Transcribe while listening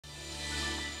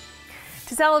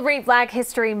To celebrate Black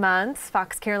History Month,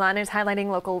 Fox Carolina is highlighting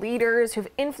local leaders who've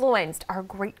influenced our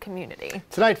great community.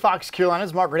 Tonight, Fox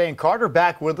Carolina's Margaret Ann Carter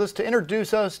back with us to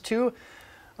introduce us to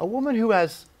a woman who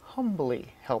has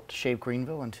humbly helped shape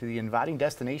Greenville into the inviting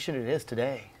destination it is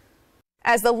today.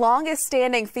 As the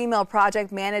longest-standing female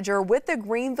project manager with the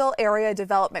Greenville Area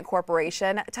Development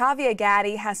Corporation, Tavia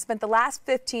Gaddy has spent the last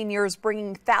 15 years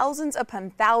bringing thousands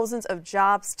upon thousands of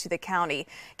jobs to the county,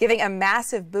 giving a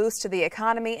massive boost to the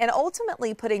economy and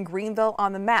ultimately putting Greenville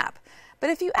on the map. But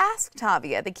if you ask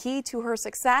Tavia the key to her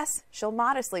success, she'll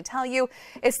modestly tell you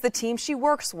it's the team she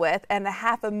works with and the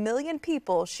 500,000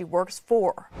 people she works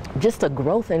for. Just the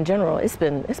growth in general, it's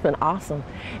been awesome,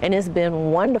 and it's been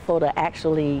wonderful to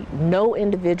actually know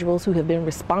individuals who have been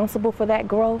responsible for that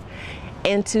growth,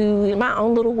 and to, in my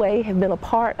own little way, have been a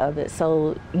part of it.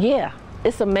 So yeah,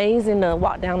 it's amazing to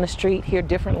walk down the street, hear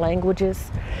different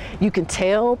languages. You can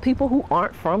tell people who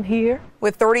aren't from here.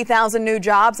 With 30,000 new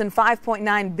jobs and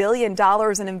 $5.9 billion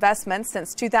in investments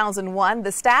since 2001,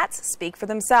 the stats speak for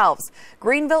themselves.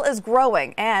 Greenville is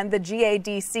growing, and the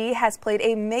GADC has played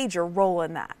a major role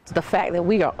in that. The fact that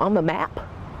we are on the map,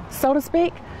 so to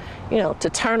speak, you know,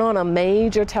 to turn on a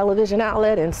major television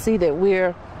outlet and see that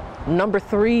we're number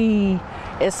 3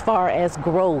 as far as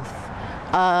growth.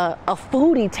 A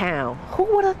foodie town. Who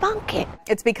would have thunk it?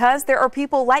 It's because there are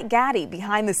people like Gaddy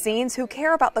behind the scenes who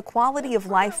care about the quality of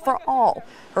life for all.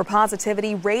 Her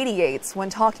positivity radiates when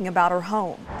talking about her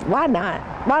home. Why not?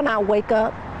 Why not wake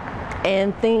up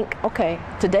and think, okay,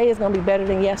 today is going to be better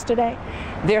than yesterday?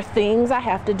 There are things I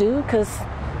have to do because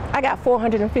I got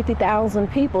 450,000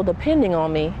 people depending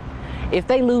on me. If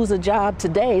they lose a job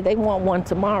today, they want one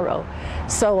tomorrow.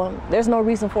 So there's no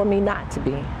reason for me not to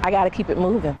be. I got to keep it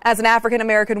moving. As an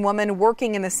African-American woman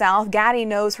working in the South, Gaddy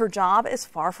knows her job is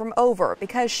far from over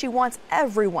because she wants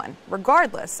everyone,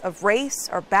 regardless of race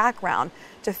or background,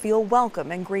 to feel welcome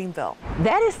in Greenville.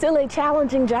 That is still a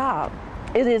challenging job.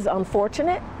 It is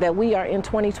unfortunate that we are in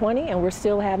 2020 and we're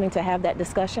still having to have that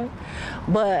discussion,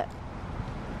 but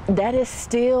that is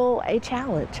still a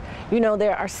challenge. You know,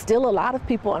 there are still a lot of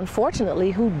people,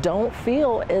 unfortunately, who don't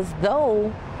feel as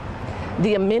though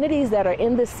the amenities that are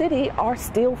in the city are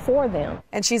still for them.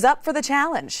 And she's up for the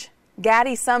challenge.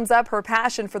 Gaddy sums up her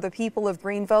passion for the people of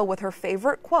Greenville with her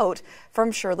favorite quote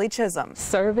from Shirley Chisholm.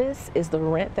 Service is the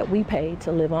rent that we pay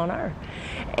to live on earth.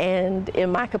 And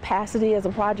in my capacity as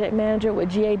a project manager with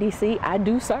GADC, I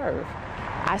do serve.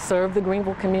 I serve the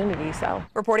Greenville community. So,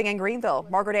 reporting in Greenville,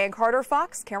 Margaret Ann Carter,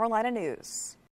 Fox Carolina News.